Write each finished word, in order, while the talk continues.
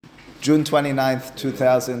June 29th,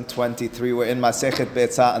 2023. We're in Masechet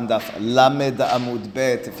Beisah and Daf Lamed Amud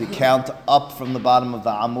Bet. If you count up from the bottom of the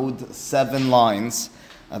Amud, 7 lines.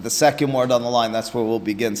 The second word on the line, that's where we'll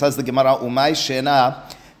begin. Says the Gemara, Umay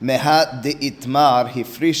Shena Meha de Itmar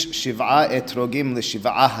Hifrish Shiv'a Etrogim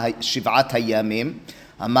Shiv'at Hayamim.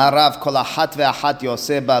 Amar Rav Kol Achat Ve'achat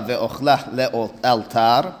Yoseh Ba Ve'ochlah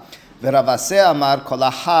Le'altar. Ve'Ravaseh Amar Kol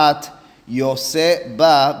Achat Yoseh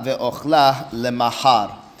Ba Ve'ochlah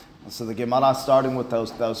Le'mahar. So the Gemara, starting with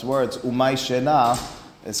those words, Umay Shena,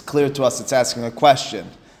 is clear to us. It's asking a question.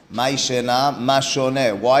 May Shena, Ma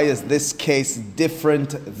Shoneh. Why is this case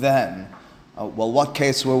different than? Well, what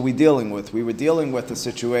case were we dealing with? We were dealing with a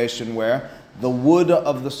situation where the wood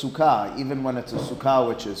of the sukkah, even when it's a sukkah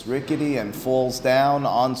which is rickety and falls down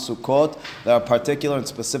on Sukkot, there are particular and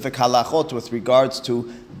specific halachot with regards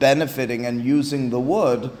to benefiting and using the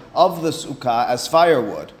wood of the sukkah as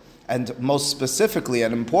firewood. And most specifically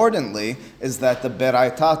and importantly is that the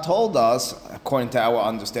Beraita told us, according to our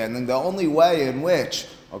understanding, the only way in which,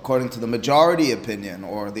 according to the majority opinion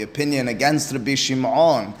or the opinion against Rabbi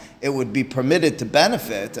Shimon, it would be permitted to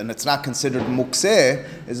benefit and it's not considered mukseh,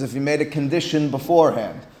 is if you made a condition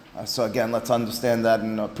beforehand. So again, let's understand that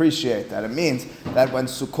and appreciate that. It means that when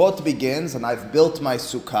Sukkot begins and I've built my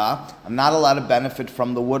sukkah, I'm not allowed to benefit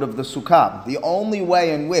from the wood of the sukkah. The only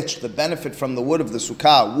way in which the benefit from the wood of the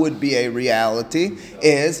sukkah would be a reality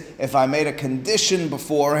is if I made a condition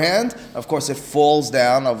beforehand. Of course, it falls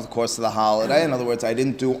down over the course of the holiday. In other words, I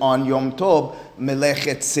didn't do on Yom Tov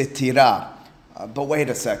melechet sitira. But wait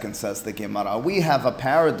a second, says the Gemara. We have a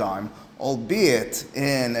paradigm, albeit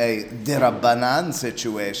in a dirabanan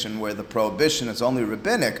situation where the prohibition is only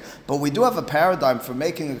rabbinic, but we do have a paradigm for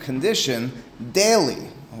making a condition daily.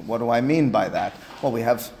 What do I mean by that? Well, we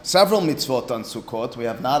have several mitzvot on Sukkot. We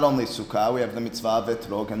have not only Sukkah, we have the mitzvah of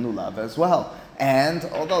etrog and lulav as well. And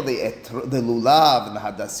although the lulav and the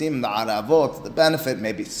hadassim, the aravot, the benefit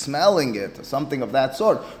may be smelling it or something of that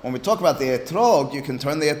sort. When we talk about the etrog, you can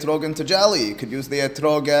turn the etrog into jelly. You could use the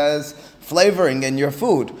etrog as flavoring in your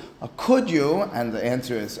food. Could you? And the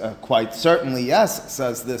answer is quite certainly yes,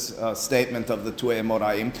 says this statement of the Tuei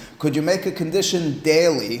Moraim. Could you make a condition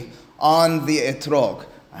daily on the etrog?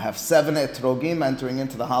 I have 7 etrogim entering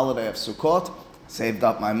into the holiday of Sukkot. Saved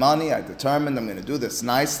up my money, I determined I'm going to do this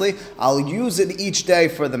nicely. I'll use it each day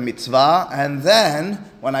for the mitzvah, and then,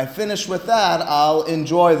 when I finish with that, I'll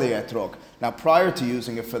enjoy the etrog. Now, prior to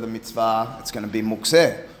using it for the mitzvah, it's going to be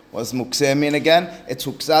mukseh. What does mukseh mean again? It's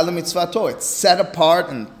huksah le-mitzvato. It's set apart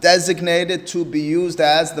and designated to be used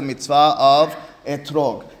as the mitzvah of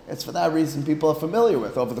etrog. It's for that reason people are familiar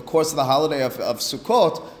with. Over the course of the holiday of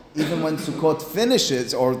Sukkot, even when Sukkot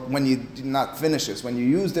finishes, or when you not finishes, when you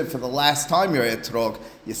used it for the last time your etrog,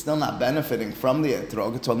 you're still not benefiting from the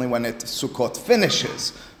etrog. It's only when Sukkot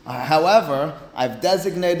finishes. However, I've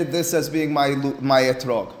designated this as being my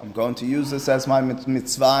etrog. I'm going to use this as my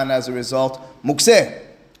mitzvah, and as a result, mukseh.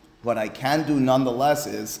 What I can do nonetheless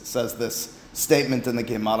is, says this statement in the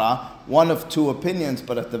Gemara, one of 2 opinions,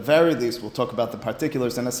 but at the very least, we'll talk about the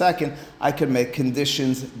particulars in a second, I can make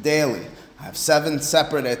conditions daily. I have 7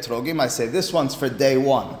 separate etrogim. I say this one's for day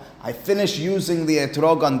 1. I finish using the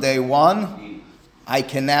etrog on day 1. I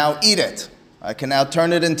can now eat it. I can now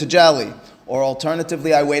turn it into jelly. Or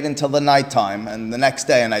alternatively, I wait until the nighttime and the next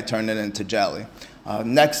day and I turn it into jelly.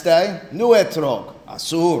 Next day, new etrog.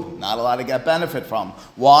 Asur, not allowed to get benefit from.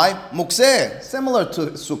 Why? Mukseh, similar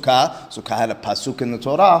to Sukkah. Sukkah had a pasuk in the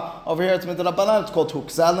Torah. Over here it's midrabanan. It's called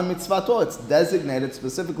huksah le-mitzvato. It's designated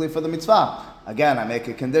specifically for the mitzvah. Again, I make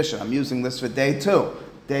a condition. I'm using this for day 2.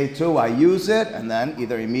 Day 2, I use it, and then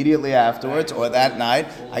either immediately afterwards or that night,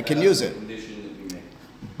 I can use it.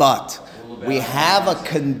 But we have a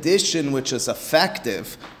condition which is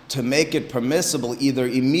effective to make it permissible either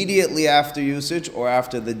immediately after usage or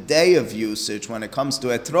after the day of usage when it comes to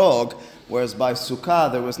etrog, whereas by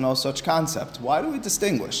sukkah there was no such concept. Why do we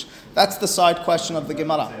distinguish? That's the side question of the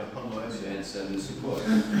Gemara.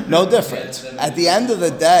 No different. At the end of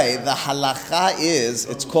the day, the halacha is,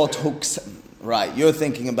 it's called huksah. Right, you're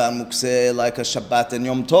thinking about mukseh like a Shabbat and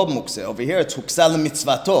Yom Tov mukseh. Over here, it's huksah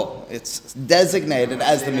le-mitzvato. It's designated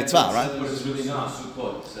as the mitzvah, right?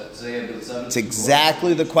 It's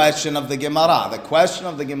exactly the question of the Gemara. The question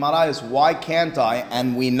of the Gemara is, why can't I?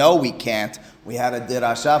 And we know we can't. We had a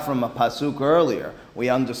dirasha from a pasuk earlier. We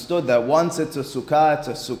understood that once it's a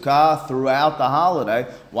sukkah throughout the holiday.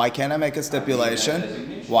 Why can't I make a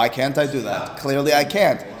stipulation? Why can't I do that? Clearly I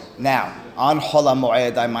can't. Now, On Chol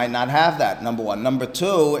HaMoed, I might not have that, number one. Number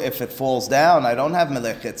two, if it falls down, I don't have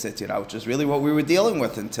Melechet Sitira, which is really what we were dealing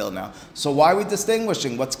with until now. So why are we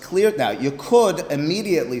distinguishing? What's clear now? You could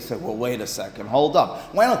immediately say, well, wait a second, hold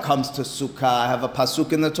up. When it comes to Sukkah, I have a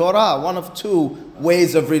pasuk in the Torah, one of two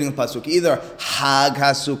ways of reading the pasuk. Either Hag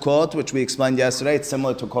HaSukkot, which we explained yesterday, it's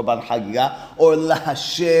similar to Korban Hagigah, or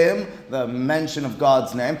LaHashem, the mention of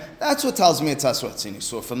God's name. That's what tells me it's Asur. It's an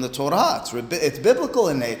Isur from the Torah. It's biblical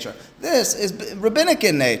in nature. This is rabbinic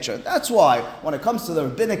in nature. That's why when it comes to the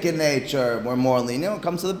rabbinic in nature, we're more lenient. When it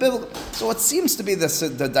comes to the biblical, so what seems to be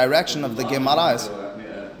the direction of the Gemara is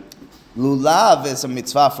Lulav is a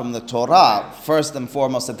mitzvah from the Torah, first and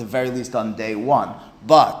foremost, at the very least on day one.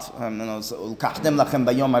 But, on day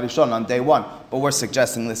one. But we're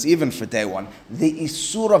suggesting this even for day one. The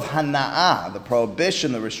isur of hana'ah, the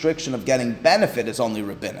prohibition, the restriction of getting benefit is only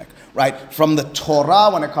rabbinic. Right? From the Torah,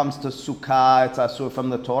 when it comes to sukkah, it's asur from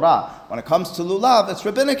the Torah. When it comes to lulav, it's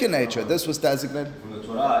rabbinic in nature. This was designated. From the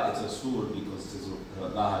Torah, it's asur because it's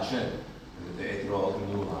la Hashem. The etrog,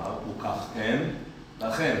 lulav, ukachtem.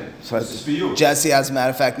 So Jesse, as a matter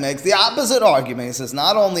of fact, makes the opposite argument. He says,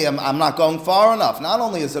 not only I'm not going far enough, not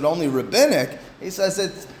only is it only rabbinic, he says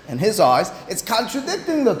it's, in his eyes, it's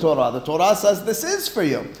contradicting the Torah. The Torah says this is for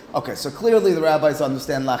you. Okay, so clearly the rabbis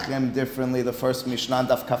understand lachem differently. The first Mishnah,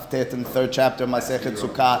 Daf Kaftet, in the third chapter, Masechet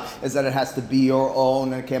Sukkah, is that it has to be your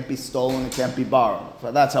own, and it can't be stolen, it can't be borrowed.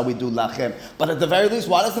 So that's how we do lachem. But at the very least,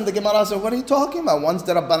 why doesn't the Gemara say, what are you talking about? One's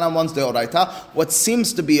the Rabbanan, one's the Oraita. What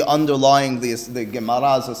seems to be underlying the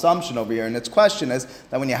Gemara's assumption over here, and its question is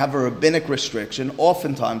that when you have a rabbinic restriction,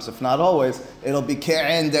 oftentimes, if not always, it'll be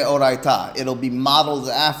ke'en de Oraita. It'll be modeled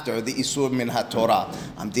after the Isur min HaTorah.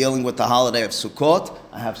 I'm dealing with the holiday of Sukkot.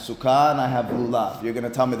 I have Sukkah and I have Lulav. You're going to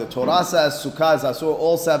tell me the Torah says Sukkah is Asur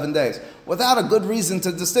all 7 days. Without a good reason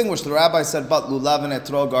to distinguish. The rabbi said, but Lulav and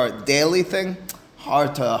Etrog are a daily thing.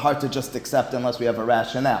 Hard to just accept unless we have a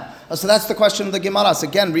rationale. So that's the question of the Gemara. So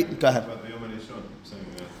again, go ahead.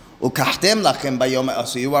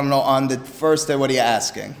 So you want to know on the first day, what are you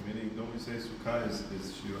asking? Don't we say Sukkah is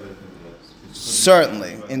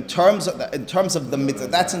certainly, in terms of the mitzvah,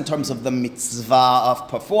 that's in terms of the mitzvah of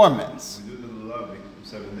performance. We do the lulav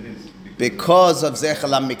 7 days because of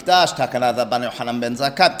Zechel HaMikdash, Takanat Rabban Yochanan ben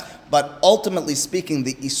Zakkai. But ultimately speaking,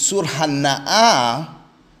 the Isur Hana'ah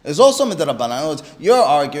is also midrabanan. You're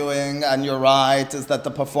arguing, and you're right, is that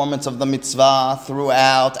the performance of the mitzvah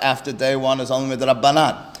throughout after day one is only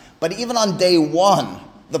midrabanan. But even on day one,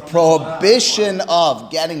 the prohibition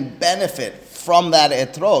of getting benefit from that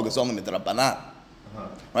etrog is only midrabanan.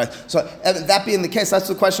 Right? So that being the case, that's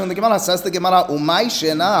the question of the Gemara. Says the Gemara, Umay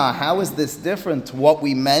Shena, how is this different to what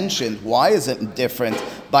we mentioned? Why is it different?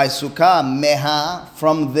 By Sukkah, Meha,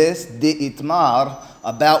 from this, Di Itmar,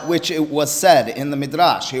 about which it was said in the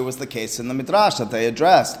Midrash. Here was the case in the Midrash that they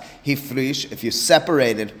addressed. Hifrish, if you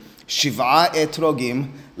separated Shiv'a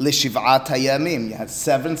etrogim l'shiv'at hayamim. You had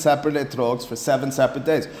 7 separate etrogs for 7 separate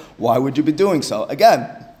days. Why would you be doing so? Again,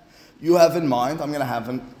 you have in mind, I'm going to have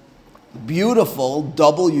a beautiful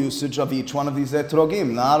double usage of each one of these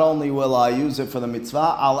etrogim. Not only will I use it for the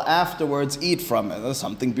mitzvah, I'll afterwards eat from it. There's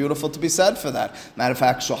something beautiful to be said for that. Matter of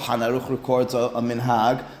fact, Shulchan Aruch records a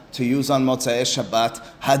minhag to use on Motzei Shabbat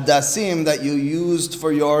hadassim that you used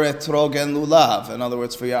for your etrog and lulav. In other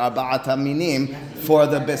words, for your arba'at haminim, for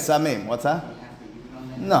the besamim. What's that?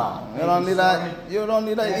 No, you don't need to. You don't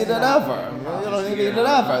need to eat it ever. You don't need to eat it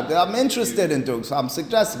ever. I'm interested in doing so. I'm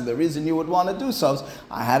suggesting the reason you would want to do so is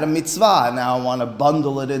I had a mitzvah, and now I want to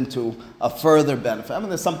bundle it into a further benefit. I mean,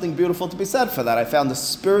 there's something beautiful to be said for that. I found a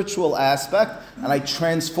spiritual aspect, and I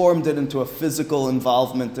transformed it into a physical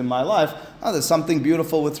involvement in my life. Oh, there's something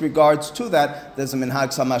beautiful with regards to that. There's a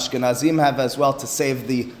minhag some Ashkenazim have as well to save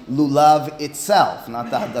the lulav itself, not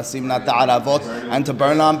the hadassim, not the aravot, and to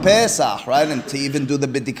burn on Pesach, right? And to even do the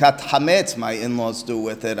bidikat hametz, my in-laws do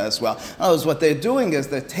with it as well. In other words, what they're doing is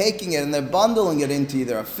they're taking it and they're bundling it into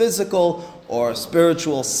either a physical or a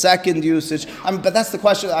spiritual second usage. I mean, but that's the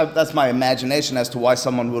question, that's my imagination as to why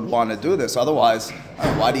someone would want to do this. Otherwise,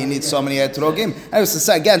 why do you need so many etrogim? I was to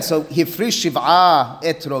say again, so hifrish shiv'ah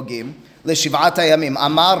etrogim, L'shiv'at hayamim,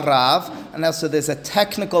 Amar Rav, and also there's a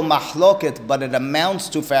technical mahloket, but it amounts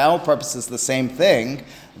to, for our purposes, the same thing,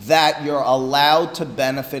 that you're allowed to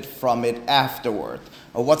benefit from it afterward.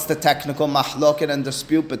 Or what's the technical mahloket and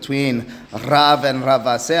dispute between Rav and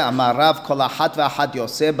Ravaseh? Amar Rav, kol achat v'achat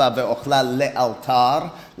yoseba ve'ochla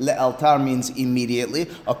le'altar. Le'altar means immediately.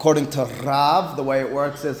 According to Rav, the way it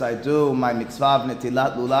works is I do my mitzvah of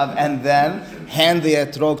netilat lulav and then hand the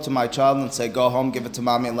etrog to my child and say, go home, give it to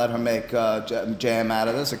mommy and let her make jam out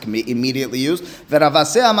of this. It can be immediately used.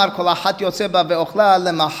 Ve'Ravaseh amar kol achat yoseba ve'ochla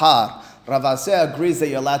le'mahar. Rav Aseh agrees that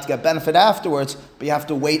you're allowed to get benefit afterwards, but you have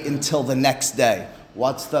to wait until the next day.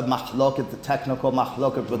 What's the mahloket, the technical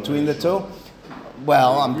mahloket between the two?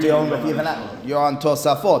 Well, I'm dealing with even that. You're on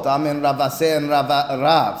Tosafot. I'm in Rav Aseh and Rav.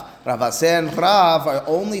 Rav Aseh and Rav are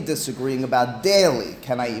only disagreeing about daily.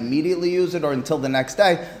 Can I immediately use it or until the next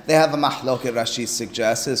day? They have a mahloket. Rashi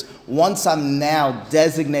suggests is once I'm now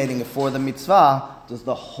designating it for the mitzvah, does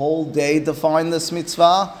the whole day define this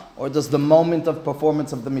mitzvah? Or does the moment of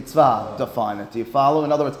performance of the mitzvah define it? Do you follow?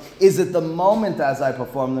 In other words, is it the moment as I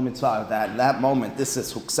perform the mitzvah? That moment, this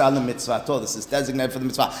is huksal mitzvato, this is designated for the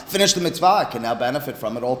mitzvah. Finish the mitzvah, I can now benefit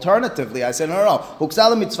from it. Alternatively, I say, no,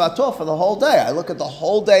 huksal mitzvato for the whole day. I look at the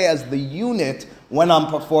whole day as the unit when I'm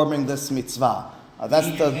performing this mitzvah. That's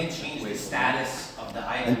you can't change the status of the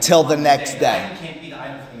item until the next day. The item can't be the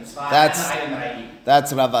item for the mitzvah and the item that I eat.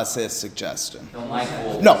 That's Rav Aseh's suggestion.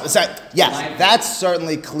 No, yes, that's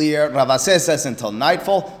certainly clear. Rav Aseh says until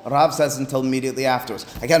nightfall. Rav says until immediately afterwards.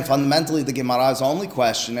 Again, fundamentally, the Gemara is only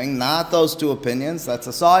questioning not those two opinions. That's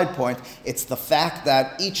a side point. It's the fact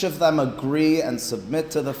that each of them agree and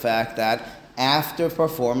submit to the fact that after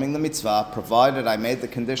performing the mitzvah, provided I made the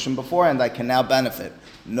condition beforehand, I can now benefit.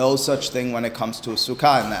 No such thing when it comes to a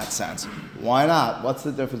sukkah in that sense. Why not? What's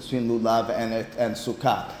the difference between lulav and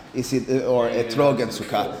sukkah? Or etrog and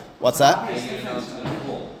sukkah? What's that?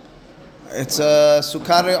 It's a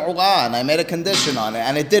sukkah re'u'ah, and I made a condition on it,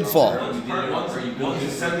 and it did fall.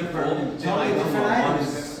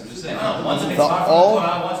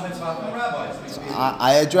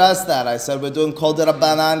 I addressed that. I said we're doing kol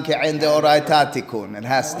derabbanan ke'in deoraita tikun. It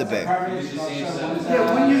has to be.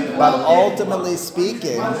 But ultimately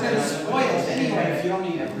speaking,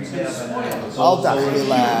 hold on,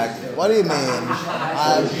 relax. What do you mean?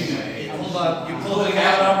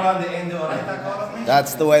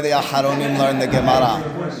 That's the way the Aharonim learn the Gemara.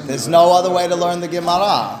 There's no other way to learn the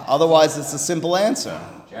Gemara. Otherwise, it's a simple answer.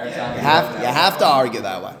 You have to argue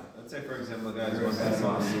that way. Let's say, for example, guys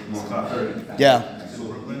want to yeah. So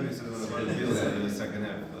when we said in the second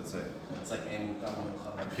half, let's say. It's like I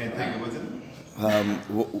can't take it with it.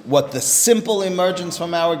 What the simple emergence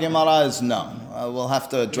from our Gemara is no. We'll have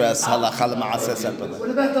to address halacha l'ma'aseh separately. What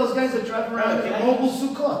about those guys that drive around in mobile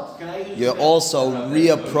sukkot? You're also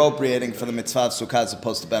reappropriating for the mitzvah of sukkah as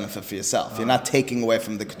opposed to benefit for yourself. You're not taking away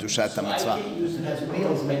from the kedushat mitzvah. I can't use it as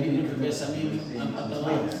meals, maybe we could miss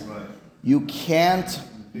You can't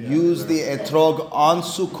use the etrog on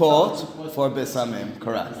Sukkot for besamim.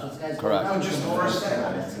 Correct.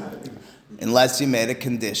 Unless you made a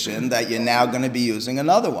condition that you're now going to be using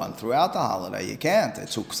another one throughout the holiday. You can't.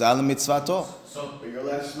 It's huksal mitzvato. So, but you're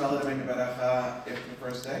allowed to smell it and make a beracha after the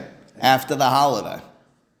first day? After the holiday.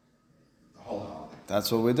 The whole holiday. That's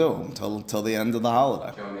what we do until the end of the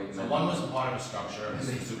holiday. So one was a part of a structure,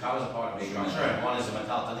 sukkah was a part of a structure, and one is a metal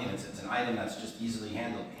talin. It's an item that's just easily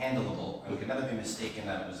handleable, and we can never be mistaken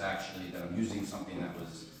that it was actually that I'm using something that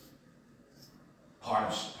was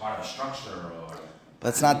part of a structure or.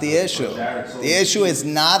 That's not the issue. The issue is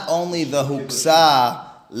not only the huksa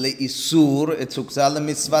le'isur, it's huksa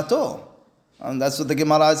le'mitzvato. And that's what the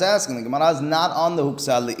Gemara is asking. The Gemara is not on the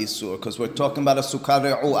huksa le'isur, because we're talking about a sukkah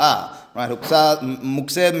re'u'ah. Right? Huksa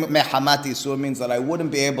mukseh mehamat isur means that I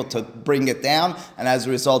wouldn't be able to bring it down, and as a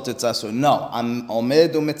result it's asur. No, I'm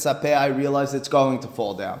omed u'mitzapeh, I realize it's going to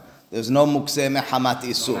fall down. There's no mukseh mehamat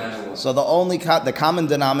isur. So the common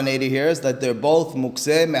denominator here is that they're both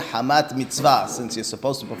mukseh mehamat mitzvah. Since you're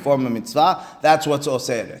supposed to perform a mitzvah, that's what's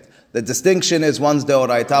oseret. The distinction is one's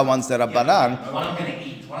deoraita, one's derabbanan. One I'm going to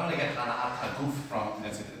eat, one I'm going to get a goof from.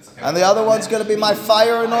 And the other one's going to be my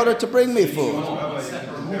fire in order to bring me food.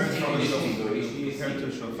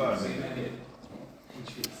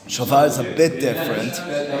 Shofar is a bit different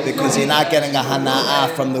because you're not getting a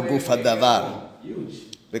hana'ah from the guf hadavar.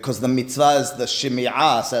 Because the mitzvah is the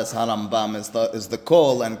shimi'ah, says Harambam, is the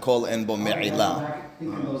kol, and kol en bo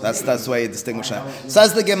me'ilah. That's the way you distinguish it.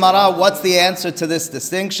 Says the Gemara, what's the answer to this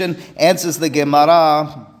distinction? Answers the Gemara,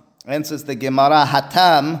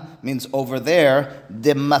 hatam means over there,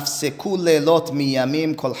 de mafseku leilot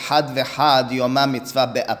miyamim kol had vehad yoma mitzvah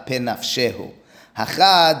be'ape nafshehu.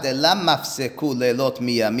 Hachad lam mafseku leilot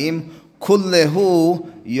miyamim kullehu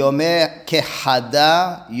yome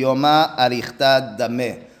kehada yoma arichta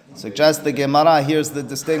dameh. Suggests the Gemara, here's the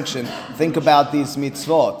distinction. Think about these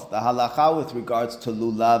mitzvot. The halacha with regards to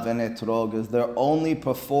lulav and etrog is they're only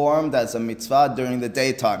performed as a mitzvah during the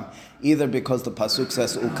daytime. Either because the pasuk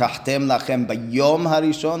says, ukachtem lachem bayom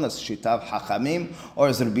harishon, that's shitav hachamim, or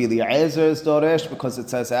as Rabbi Eliezer is doresh, because it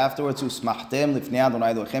says afterwards, usmachtem lifnei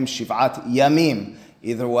Adonai Elohechem shiv'at yamim.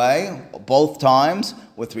 Either way, both times,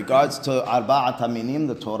 with regards to Arba'at Haminim,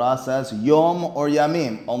 the Torah says Yom or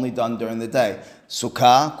Yamim, only done during the day.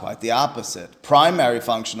 Sukkah, quite the opposite. Primary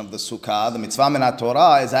function of the Sukkah, the mitzvah min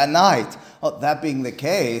Torah, is at night. Oh, that being the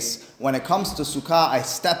case, when it comes to Sukkah, I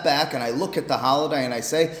step back and I look at the holiday and I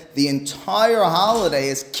say, the entire holiday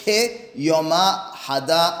is Ke Yoma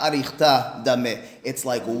Hada Arichta Dameh. It's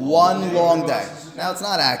like one long day. Now, it's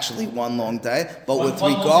not actually one long day, but with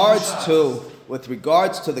regards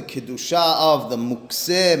to the Kedusha of the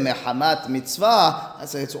Mukseh Mehamat Mitzvah, I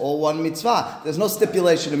say it's all one mitzvah. There's no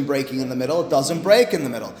stipulation in breaking in the middle. It doesn't break in the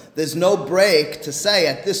middle. There's no break to say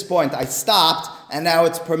at this point I stopped and now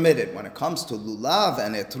it's permitted. When it comes to Lulav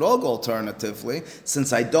and Etrog alternatively,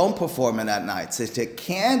 since I don't perform it at night, since it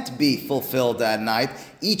can't be fulfilled at night,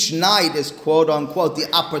 each night is quote unquote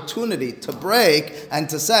the opportunity to break and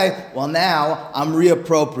to say, well now I'm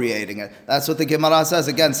reappropriating it. That's what the Gemara says.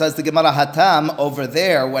 Again, says the Gemara Hatam over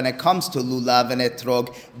there when it comes to Lulav and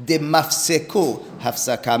Etrog, de mafseku.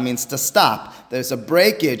 Hafsaka means to stop. There's a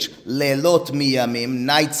breakage, leilot miyamim,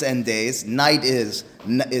 nights and days. Night is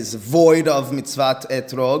void of mitzvat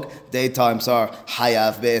etrog. Daytimes are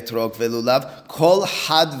hayav be'etrog ve'lulav. Kol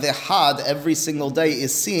had v'had, every single day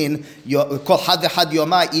is seen. Kol had v'had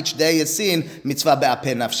yoma, each day is seen. Mitzvah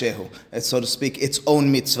be'apeh nafshehu. It's, so to speak, its own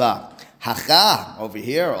mitzvah. Hacha, over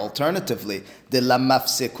here, alternatively, de la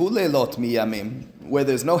mafseku leilot miyamim, where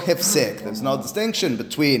there's no hifsek, there's no distinction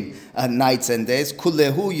between nights and days.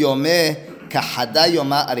 Kulehu yomeh kahada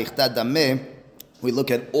yoma arichta dameh. We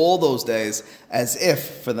look at all those days as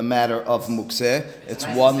if, for the matter of mukseh, it's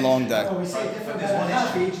one long day. No, we say different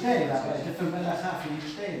beracha for each day. Like different beracha for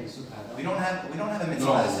each day in Sukkah. We don't have a mitzvah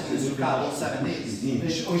that sits in Sukkah all 7 days. We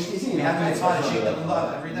have a mitzvah to shake the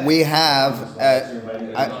lulav every day. We have,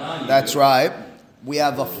 that's right. We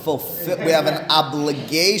have an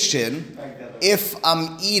obligation, if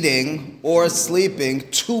I'm eating or sleeping,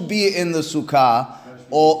 to be in the Sukkah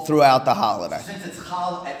all throughout the holiday. Since it's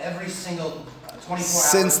chal at every single 24 hours.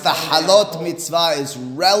 Since the halot mitzvah is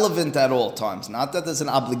relevant at all times, not that there's an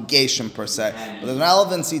obligation per se, but there's an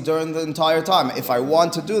relevancy during the entire time. If I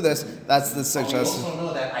want to do this, that's the suggestion. We also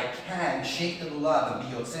know that I can shake the lulav and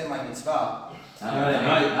be yotzei my mitzvah.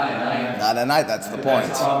 Not at night, that's the point.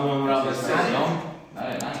 Not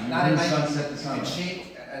at night. You can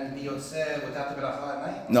shake and be yotzei without the beracha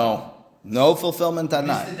at night? No fulfillment at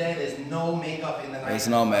night. There's no makeup in the night. There's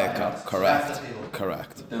no makeup, correct.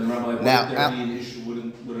 Correct. Then Rabbi, Now, wouldn't there be an issue?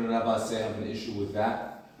 Wouldn't Rabbi say have an issue with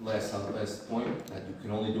that last point that you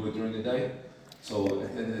can only do it during the day? So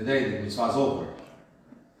at the end of the day, the mitzvah is over.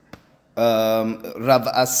 Rav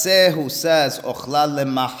Aseh, who says ochla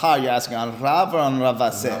lemachar, you're asking on Rav or on Rav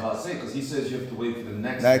Aseh? Rav Aseh, because he says you have to wait for the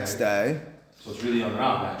Next day. So it's really on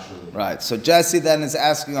Rav, actually. Right. So Jesse then is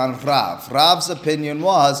asking on Rav. Rav's opinion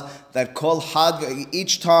was that kol had,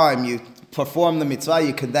 each time you perform the mitzvah,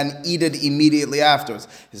 you can then eat it immediately afterwards.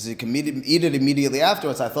 He says you can eat it immediately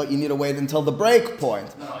afterwards. I thought you need to wait until the break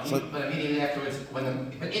point. But immediately afterwards, but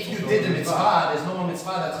if you did the mitzvah, there's no more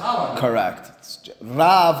mitzvah that's halal. Correct.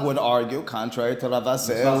 Rav would argue, contrary to Rav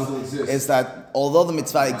Aseh, is that although the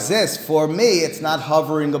mitzvah exists, for me it's not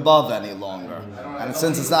hovering above any longer. And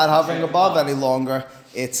since it's not hovering above any longer,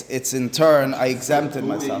 it's in turn, I exempted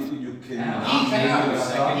myself. You can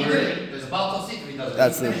There's a Baal Tosif, he does it.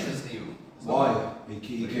 That's He the- finishes to you. Why?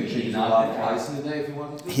 He can shake his lulav twice in a day if he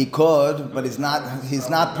wanted to? He could, but he's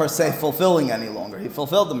not per se fulfilling any longer. He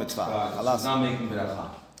fulfilled the mitzvah. He's not making beracha.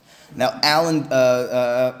 Now, Eli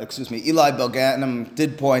Belganim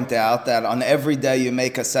did point out that on every day you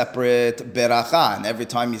make a separate beracha, and every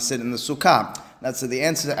time you sit in the sukkah. That's the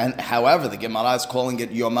answer. And however, the Gemara is calling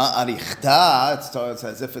it Yoma Arichta. It's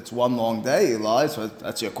as if it's one long day, Eli. So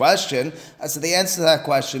that's your question. So the answer to that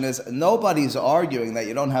question is nobody's arguing that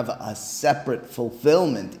you don't have a separate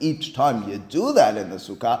fulfillment each time you do that in the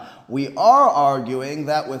sukkah. We are arguing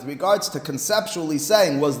that with regards to conceptually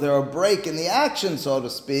saying, was there a break in the action, so to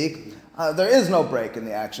speak? There is no break in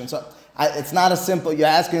the action. So it's not a simple. You're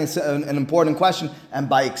asking an important question, and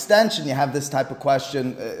by extension, you have this type of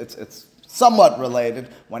question. It's somewhat related.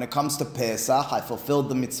 When it comes to Pesach, I fulfilled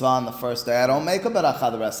the mitzvah on the first day. I don't make a beracha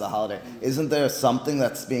the rest of the holiday. Isn't there something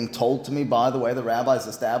that's being told to me by the way the rabbis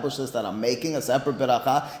established this, that I'm making a separate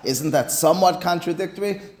beracha? Isn't that somewhat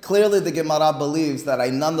contradictory? Clearly the Gemara believes that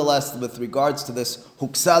I nonetheless, with regards to this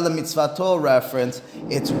huksa mitzvato reference,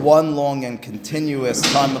 it's one long and continuous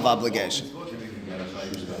time of obligation.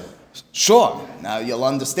 Sure. Now you'll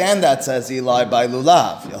understand that, says Eli, by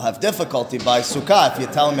lulav. You'll have difficulty by sukkah if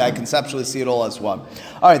you're telling me I conceptually see it all as one.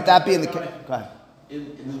 All right, that being the case. Go ahein.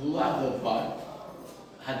 In the lulav,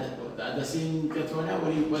 the Adasim get thrown out?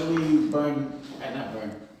 What do we burn, not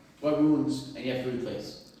burn, what ruins and you have to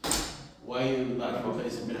replace? Why are you allowed to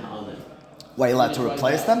replace them mid-holiday? Why are you allowed to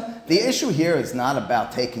replace them? The issue here is not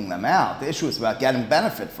about taking them out. The issue is about getting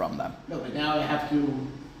benefit from them. No, but now I have to,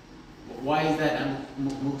 why is that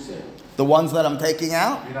mukseh? The ones that I'm taking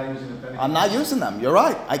out, You're not using the penny. I'm not using them. You're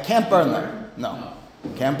right. I can't burn them. No.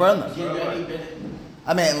 Can't burn them. You can't do any benefit.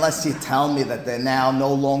 I mean, unless you tell me that they're now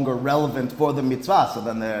no longer relevant for the mitzvah, so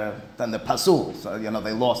then they're pasul. So,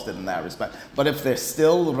 they lost it in that respect. But if they're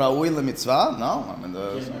still ra'ui le-mitzvah, no. I mean,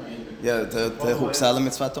 the huksah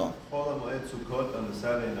le-mitzvah too. Chol HaMoed Sukkot on the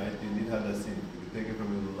Saturday night, you need hadasim. You take it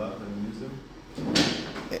from your lulav and use them.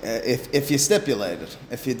 If you stipulate it,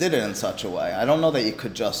 if you did it in such a way, I don't know that you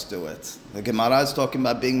could just do it. The Gemara is talking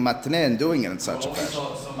about being matneh and doing it in such a fashion.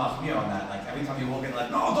 So machmir on that. Like every time you walk in, like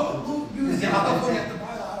no, don't use it. Don't forget to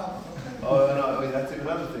buy that. Oh no, that's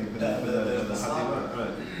another thing. The hatimah,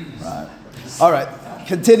 right? All right.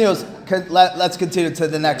 Continues. Let's continue to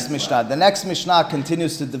the next Mishnah. The next Mishnah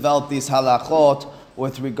continues to develop these halachot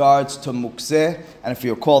with regards to mukseh. And if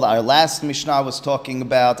you recall, our last Mishnah was talking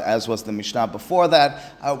about, as was the Mishnah before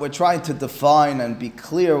that, we're trying to define and be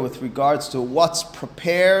clear with regards to what's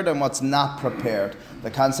prepared and what's not prepared. The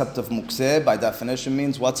concept of mukseh, by definition,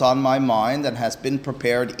 means what's on my mind and has been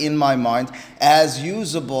prepared in my mind as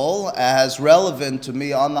usable, as relevant to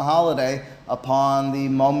me on the holiday upon the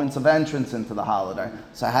moments of entrance into the holiday.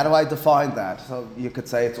 So how do I define that? So you could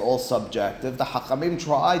say it's all subjective. The Hachamim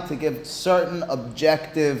try to give certain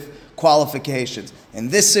objective qualifications. In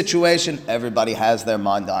this situation, everybody has their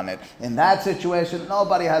mind on it. In that situation,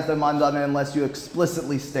 nobody has their mind on it unless you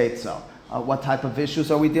explicitly state so. What type of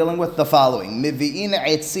issues are we dealing with? The following. Mivi'in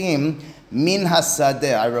etzim min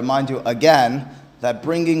hasadeh. I remind you again that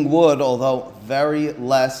bringing wood, although very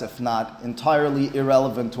less, if not entirely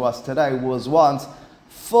irrelevant to us today, was once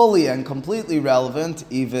fully and completely relevant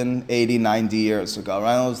even 80, 90 years ago.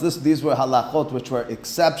 Right? These were halachot which were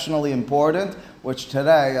exceptionally important, which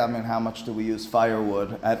today, I mean, how much do we use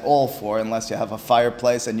firewood at all for, unless you have a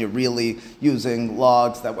fireplace and you're really using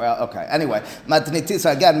logs that were, okay. Anyway,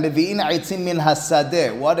 matnitisa, again, mivi'in aitzim min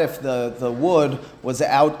hasadeh. What if the wood was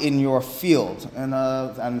out in your field?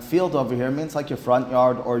 And field over here means like your front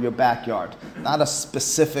yard or your backyard. Not a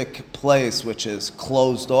specific place which is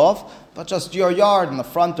closed off, but just your yard in the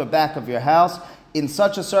front or back of your house. In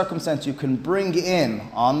such a circumstance, you can bring in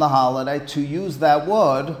on the holiday to use that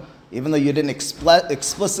wood, even though you didn't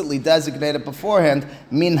explicitly designate it beforehand,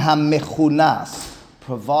 min ha-mechunas,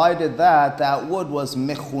 provided that wood was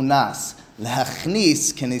mechunas.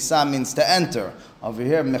 L'hachnis, kenisa means to enter. Over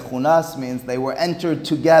here, mechunas means they were entered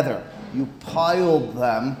together. You piled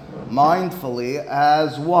them mindfully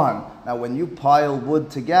as one. Now, when you pile wood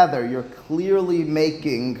together, you're clearly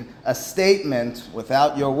making a statement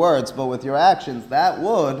without your words, but with your actions. That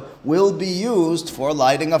wood will be used for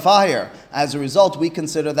lighting a fire. As a result, we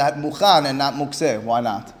consider that mukhan and not mukseh. Why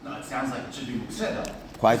not? No, it sounds like it should be mukseh though.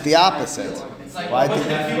 Quite the opposite. It's like,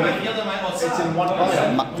 it's in one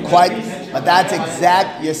But that's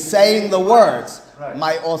exact. You're saying the words. Right.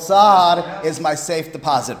 My osar is my safe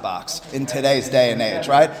deposit box in today's day and age,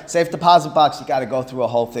 right? Safe deposit box, you got to go through a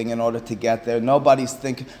whole thing in order to get there. Nobody's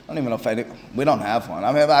thinking, I don't even know if we don't have one.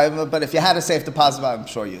 But if you had a safe deposit box, I'm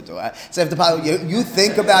sure you do. Safe deposit, you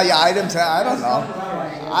think about your items,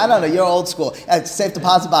 I don't know, you're old school. Safe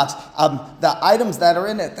deposit box, the items that are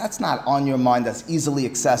in it, that's not on your mind, that's easily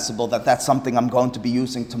accessible, that's something I'm going to be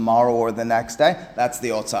using tomorrow or the next day. That's the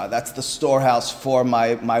osar, that's the storehouse for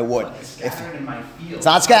my wood. It's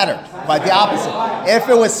not scattered, quite the opposite. If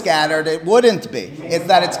it was scattered, it wouldn't be. It's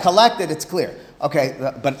that it's collected, it's clear. Okay,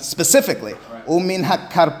 but specifically, umin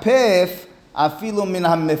hakarpef afilu min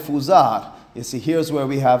hamefuzar. You see, here's where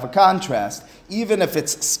we have a contrast. Even if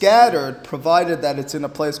it's scattered, provided that it's in a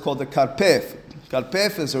place called the karpef.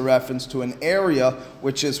 Karpef is a reference to an area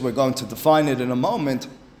which is, we're going to define it in a moment,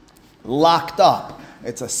 locked up.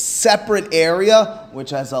 It's a separate area which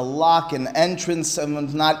has a lock and entrance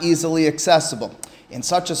and not easily accessible. In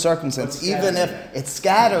such a circumstance, even if it's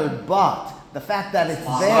scattered, but the fact that it's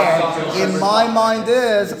there, in my mind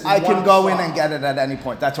is, I can go in and get it at any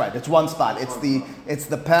point. That's right, it's one spot. It's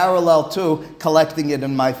the parallel to collecting it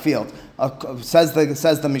in my field. Says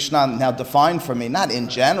the Mishnah, now defined for me, not in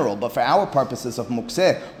general, but for our purposes of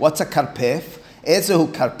mukseh. What's a karpef? Ezehu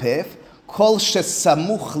karpef? Kol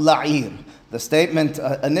shesamuch la'ir. The statement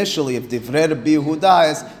initially of Divrei Rabbi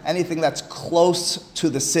Yehuda is anything that's close to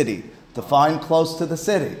the city. Define close to the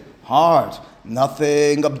city. Hard.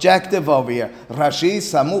 Nothing objective over here. Rashi,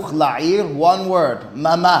 samuch la'ir, one word.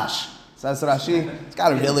 Mamash. Says Rashi, it's got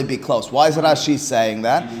to really be close. Why is Rashi saying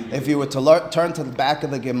that? If you were to turn to the back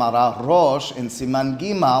of the Gemara, Rosh in Siman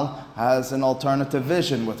Gimal has an alternative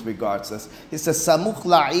vision with regards to this. He says Samuch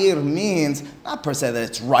La'ir means not per se that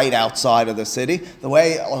it's right outside of the city. The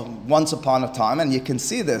way once upon a time, and you can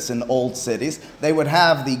see this in old cities, they would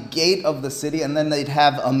have the gate of the city and then they'd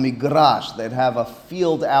have a migrash. They'd have a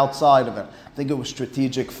field outside of it. I think it was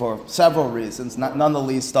strategic for several reasons, none the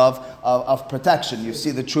least of protection. You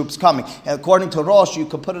see the troops coming. And according to Rosh, you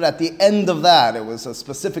could put it at the end of that. It was a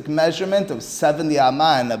specific measurement. It was 70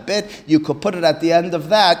 amah and a bit. You could put it at the end of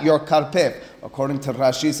that, your karpif. According to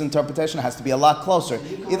Rashi's interpretation, it has to be a lot closer.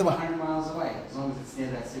 You can go 100 miles away. As long as it's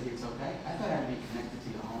near that city, it's okay. I thought it had to be connected to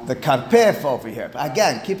your home. The karpif over here.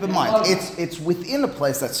 Again, keep in mind, it's within a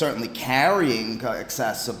place that's certainly carrying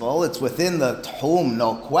accessible. It's within the home,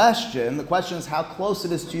 no question. The question is how close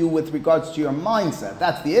it is to you with regards to your mindset.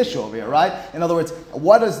 That's the issue over here, right? In other words,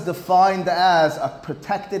 what is defined as a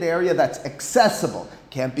protected area that's accessible?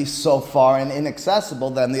 Can't be so far and inaccessible,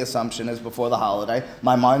 then the assumption is before the holiday,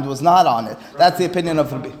 my mind was not on it. That's the opinion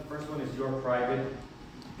of Rabbi. First one is your private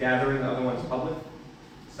gathering, the other one is public.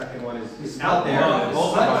 Second one is out there.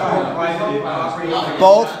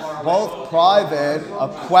 Both private. A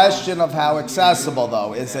question of how accessible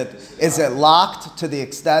though. Is it locked to the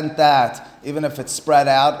extent that even if it's spread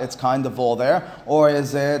out, it's kind of all there, or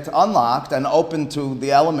is it unlocked and open to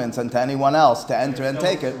the elements and to anyone else to enter and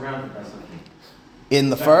take it? In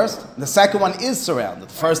the first, the second one is surrounded.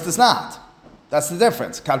 The first is not. That's the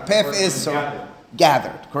difference. Karpef is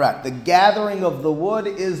gathered. Correct. The gathering of the wood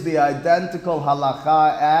is the identical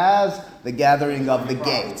halacha as the gathering of the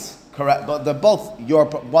gates. Correct. But they're both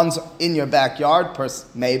one's in your backyard,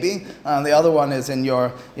 maybe, and the other one is in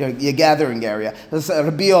your gathering area.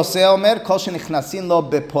 Rabbi Yosef Omer, Kol shenichnasin lo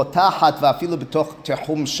bepotahat va'afilu b'toch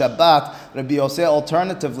tehum Shabbat. Rabbi Yosef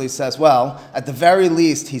alternatively says, well, at the very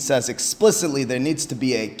least, he says explicitly there needs to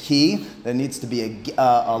be a key, there needs to be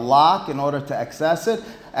a lock in order to access it.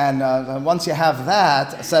 And once you have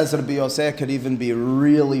that, says Rabbi Yosef, could even be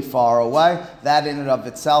really far away. That in and of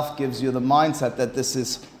itself gives you the mindset that this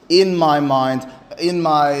is in my mind, in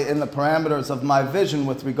the parameters of my vision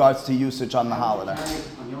with regards to usage on the holiday. How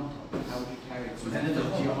would you carry it? To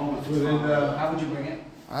your home? How would you bring it?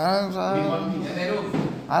 I don't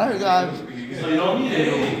know. So you don't need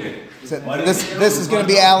it. This is going to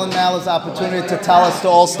be Alan Maller's opportunity to tell us to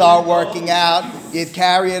all start working out. You'd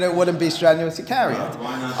carry it, it wouldn't be strenuous, you carry it.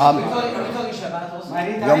 Yom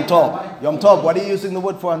Tov, what are you using the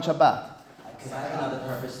wood for on Shabbat? Because I have another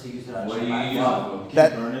purpose to use it on What do you Shabbat. use?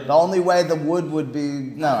 That the only way the wood would be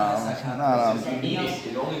no. It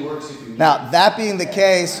only works if you. Now that being the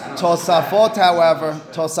case, Tosafot, however,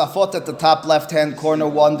 Tosafot at the top left-hand corner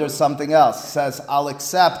wonders something else. It says, "I'll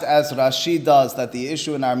accept as Rashi does that the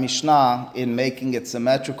issue in our Mishnah in making it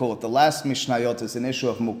symmetrical with the last Mishnayot is an issue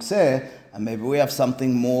of mukseh." And maybe we have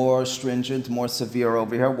something more stringent, more severe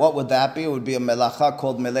over here. What would that be? It would be a melacha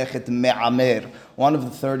called melechet me'amer. One of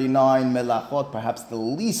the 39 melachot, perhaps the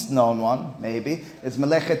least known one, maybe, is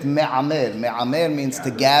melechet me'amer. Me'amer means to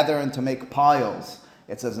gather and to make piles.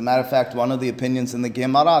 It's, as a matter of fact, one of the opinions in the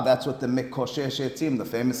Gemara. That's what the Mikoshesh Etzim, the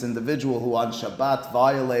famous individual who on Shabbat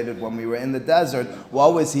violated when we were in the desert,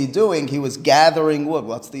 what was he doing? He was gathering wood.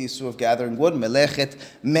 What's the issue of gathering wood? Melechet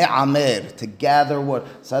me'amer, to gather wood.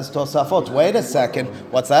 Says Tosafot, wait a second,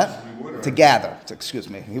 what's that? To gather. Excuse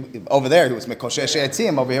me. Over there he was Mikoshesh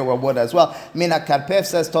Etzim, over here we're wood as well. Mina Karpef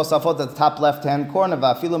says Tosafot at the top left-hand corner,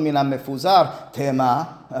 Va'afilu mina mefuzar,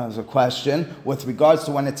 tema. There's a question with regards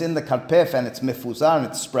to when it's in the karpef and it's mifuzar and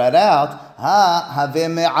it's spread out. Have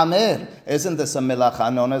me'amer. Isn't this a melacha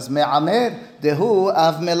known as me'amer? Dehu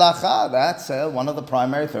av melacha. That's one of the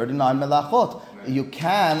primary 39 melachot. You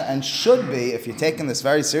can and should be, if you're taking this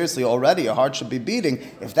very seriously already, your heart should be beating.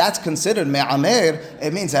 If that's considered me'amer,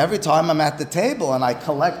 it means every time I'm at the table and I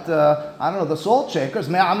collect, the salt shakers,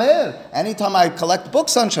 me'amer. Anytime I collect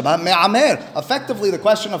books on Shabbat, me'amer. Effectively, the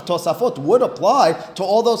question of Tosafot would apply to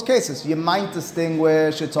all those cases. You might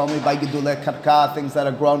distinguish, it's only by Gidule Karka, things that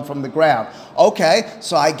are grown from the ground. Okay,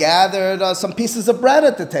 so I gathered some pieces of bread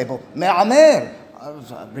at the table, me'amer.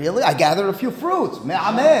 Really? I gathered a few fruits.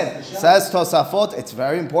 Me'amer. Says Tosafot, it's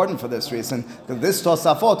very important for this reason. Because this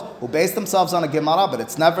Tosafot, who base themselves on a Gemara, but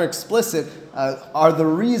it's never explicit, are the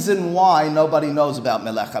reason why nobody knows about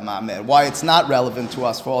Melecha Ma'amer. Why it's not relevant to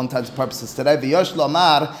us for all intents and purposes today. V'yosh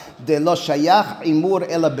lomar, de lo shayach imur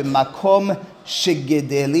ela b'makom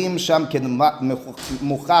shegedelim sham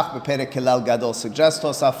kemuchach b'perek Hilal Gadol. Suggests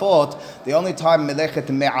Tosafot, the only time Melechet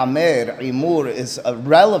Me'amer, imur, is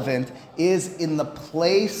relevant is in the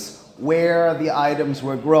place where the items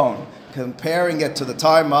were grown. comparing it to the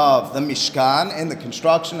time of the Mishkan in the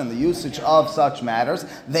construction and the usage of such matters,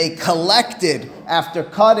 they collected after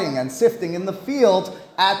cutting and sifting in the field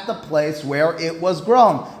at the place where it was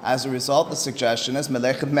grown. As a result, the suggestion is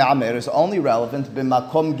Melechet Me'amer is only relevant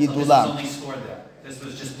b'makom gidulam. So this is only stored there. This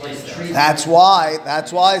was just placed there. That's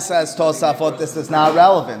why says Tosafot, this is not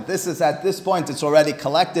relevant. This is at this point, it's already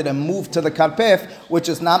collected and moved to the karpef, which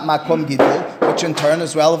is not makom gidul, which in turn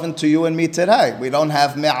is relevant to you and me today. We don't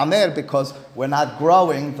have me'amer because we're not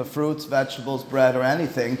growing the fruits, vegetables, bread, or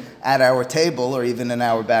anything at our table or even in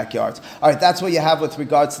our backyards. All right, that's what you have with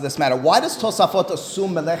regards to this matter. Why does Tosafot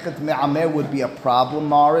assume melechet me'amer would be a problem,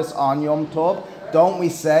 Morris, on Yom Tov? Don't we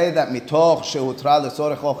say that mitoch shehutra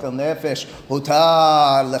lesorech ochel nefesh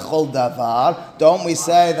hutar lechol davar? Don't we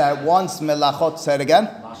say that once melachot, say it again?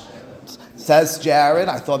 Says Jared,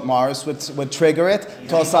 I thought Morris would trigger it.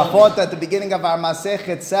 Tosafot at the beginning of our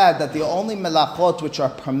Masechet said that the only melachot which are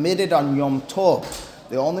permitted on Yom Tov,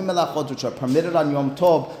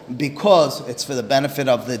 because it's for the benefit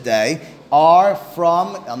of the day, are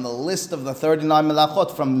from, on the list of the 39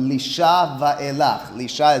 melachot, from lisha va'elach.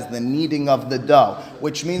 Lisha is the kneading of the dough,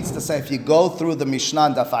 which means to say, if you go through the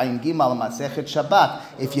Mishnah, Daf Ayin Gimal, Masechet Shabbat,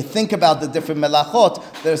 if you think about the different melachot,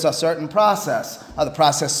 there's a certain process. The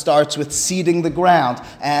process starts with seeding the ground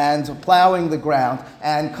and plowing the ground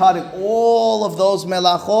and cutting. All of those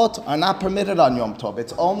melachot are not permitted on Yom Tov.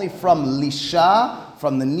 It's only from lisha,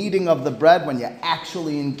 from the kneading of the bread, when you're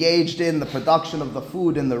actually engaged in the production of the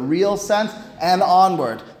food in the real sense, and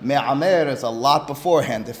onward. Me'amer is a lot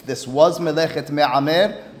beforehand. If this was melechet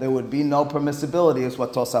me'amer, there would be no permissibility, is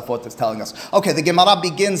what Tosafot is telling us. Okay, the Gemara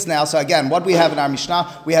begins now. So again, what we have in our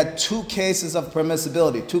Mishnah, we had two cases of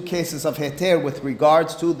permissibility, two cases of heter with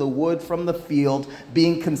regards to the wood from the field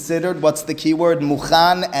being considered, what's the key word?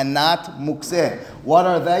 Muchan and not mukseh. What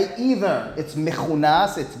are they? Either it's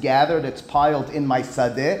mechunas, it's gathered, it's piled in my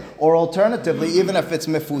sadeh, or alternatively, even if it's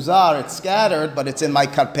mefuzar, it's scattered, but it's in my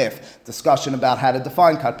karpef. Discussion about how to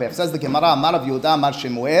define karpef. Says the Gemara, Amar Rav Yehuda, Amar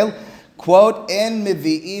Shemuel, quote, En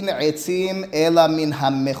mevi'in etzim ela min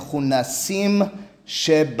hamechunasim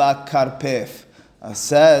sheba karpef.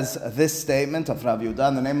 Says this statement of Rav Yehuda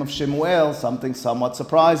in the name of Shemuel, something somewhat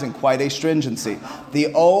surprising, quite a stringency.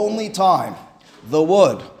 The only time the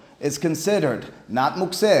wood is considered not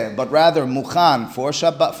mukseh, but rather muchan for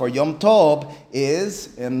Shabbat, for Yom Tov,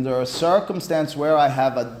 is in the circumstance where I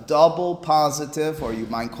have a double positive, or you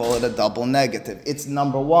might call it a double negative. It's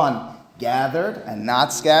number one, gathered and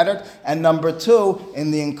not scattered, and number two,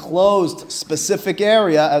 in the enclosed specific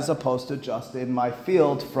area as opposed to just in my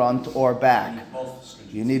field, front or back.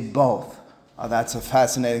 You need both. That's a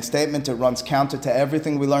fascinating statement. It runs counter to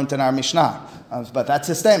everything we learned in our Mishnah. But that's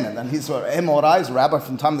his statement. And he's Emorais, Rabbi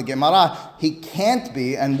from time of the Gemara. He can't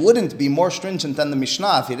be and wouldn't be more stringent than the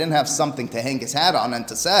Mishnah if he didn't have something to hang his hat on and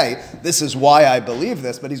to say, this is why I believe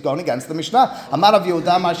this, but he's going against the Mishnah. Amar Rav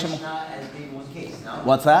Yehuda Mar Shemuel.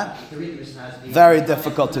 What's that? Very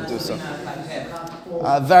difficult to do so.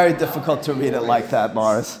 Very difficult to read it like that,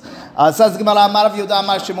 Morris. Says the Gemara, Amar Rav Yehuda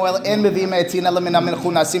Amar Shemuel, En mevi'im etzin ela min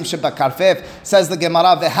hamechunasim shebakarpef. Says the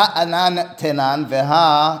Gemara, Veha anan tenan,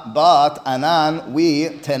 Veha, but anan, we,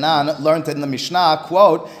 tenan, learned in the Mishnah,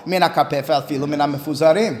 quote, Min hakarpef al filu min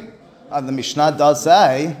hamefuzarim. The Mishnah does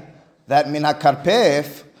say that min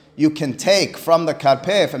hakarpef, you can take from the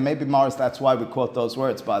karpef, and maybe Morris, that's why we quote those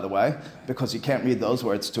words, by the way, because you can't read those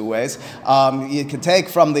words two ways. You can take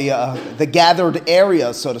from the gathered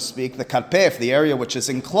area, so to speak, the karpef, the area which is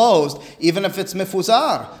enclosed, even if it's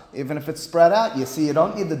mifuzar, even if it's spread out. You see, you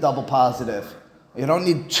don't need the double positive. You don't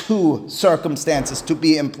need two circumstances to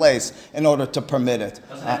be in place in order to permit it. It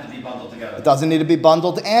doesn't have to be bundled together. It doesn't need to be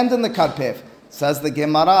bundled and in the karpef. Says the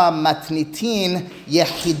Gemara, matnitin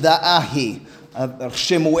yehida'ahi.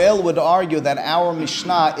 Shemuel would argue that our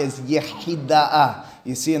Mishnah is Yehida'ah.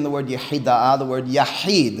 You see in the word Yehida'ah, the word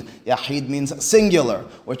Yahid. Yahid means singular,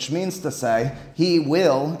 which means to say, he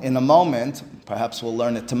will, in a moment, perhaps we'll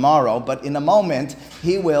learn it tomorrow, but in a moment,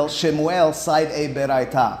 he will, Shemuel, cite a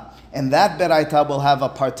beraita. And that beraita will have a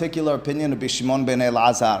particular opinion of Bishimon ben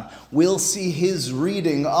Elazar. We'll see his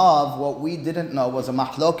reading of what we didn't know was a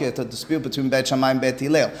mahloket, a dispute between Beit Shammai and Beit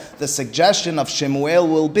Hillel. The suggestion of Shemuel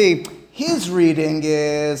will be, his reading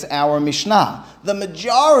is our Mishnah. The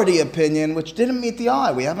majority opinion, which didn't meet the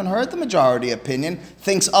eye, we haven't heard the majority opinion,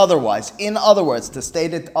 thinks otherwise. In other words, to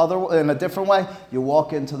state it in a different way, you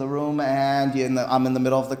walk into the room and I'm in the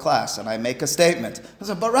middle of the class and I make a statement. I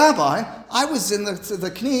said, but Rabbi, I was in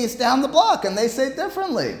the knees down the block and they say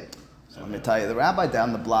differently. So let me tell you, the rabbi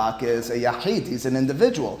down the block is a yahid. He's an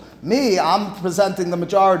individual. Me, I'm presenting the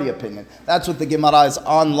majority opinion. That's what the Gemara is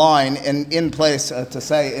online and in place to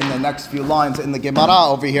say in the next few lines in the Gemara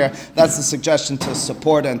over here. That's the suggestion to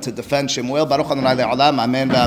support and to defend Shemuel. Baruch Adonai le'olam. Amen.